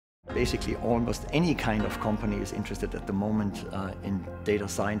Basically almost any kind of company is interested at the moment in data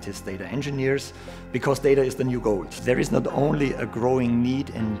scientists, data engineers, because data is the new gold. There is not only a growing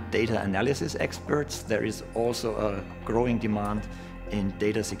need in data analysis experts, there is also a growing demand in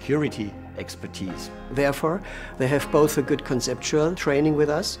data security expertise. Therefore, they have both a good conceptual training with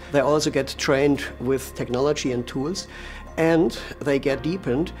us, they also get trained with technology and tools, and they get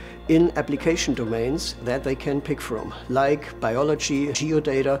deepened in application domains that they can pick from, like biology,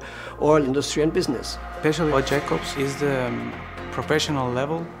 geodata, or industry and business. Especially at Jacobs is the professional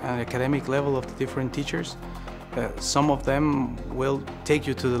level and academic level of the different teachers. Some of them will take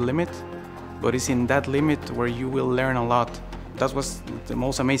you to the limit, but it's in that limit where you will learn a lot. That was the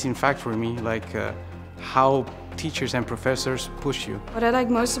most amazing fact for me, like how teachers and professors push you. What I like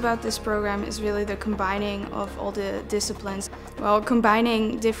most about this program is really the combining of all the disciplines. Well,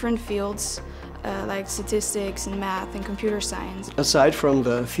 combining different fields like statistics and math and computer science. Aside from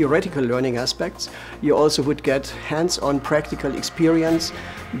the theoretical learning aspects, you also would get hands-on practical experience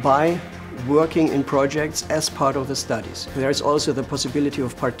by working in projects as part of the studies. There is also the possibility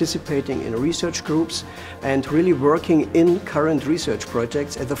of participating in research groups and really working in current research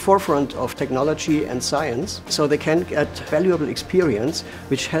projects at the forefront of technology and science, so they can get valuable experience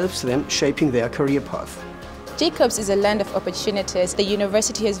which helps them shaping their career path. Jacobs is a land of opportunities. The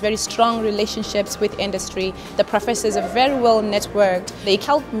university has very strong relationships with industry. The professors are very well networked. They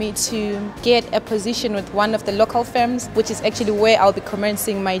helped me to get a position with one of the local firms, which is actually where I'll be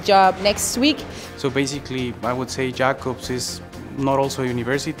commencing my job next week. So basically, I would say Jacobs is not also a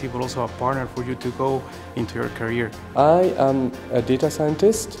university, but also a partner for you to go into your career. I am a data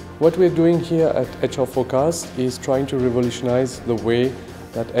scientist. What we're doing here at HR Forecast is trying to revolutionize the way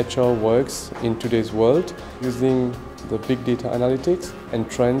that HR works in today's world using the big data analytics and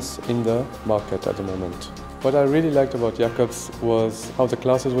trends in the market at the moment. What I really liked about Jacobs was how the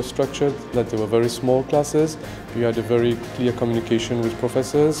classes were structured, that they were very small classes. You had a very clear communication with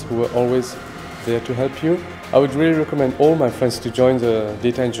professors who were always there to help you. I would really recommend all my friends to join the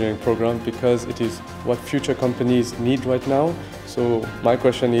data engineering program because it is what future companies need right now. So my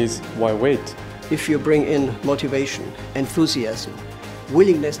question is, why wait? If you bring in motivation, enthusiasm,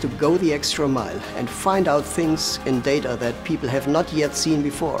 willingness to go the extra mile and find out things in data that people have not yet seen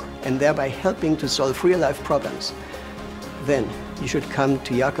before, and thereby helping to solve real-life problems, then you should come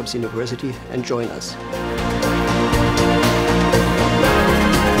to Jacobs University and join us.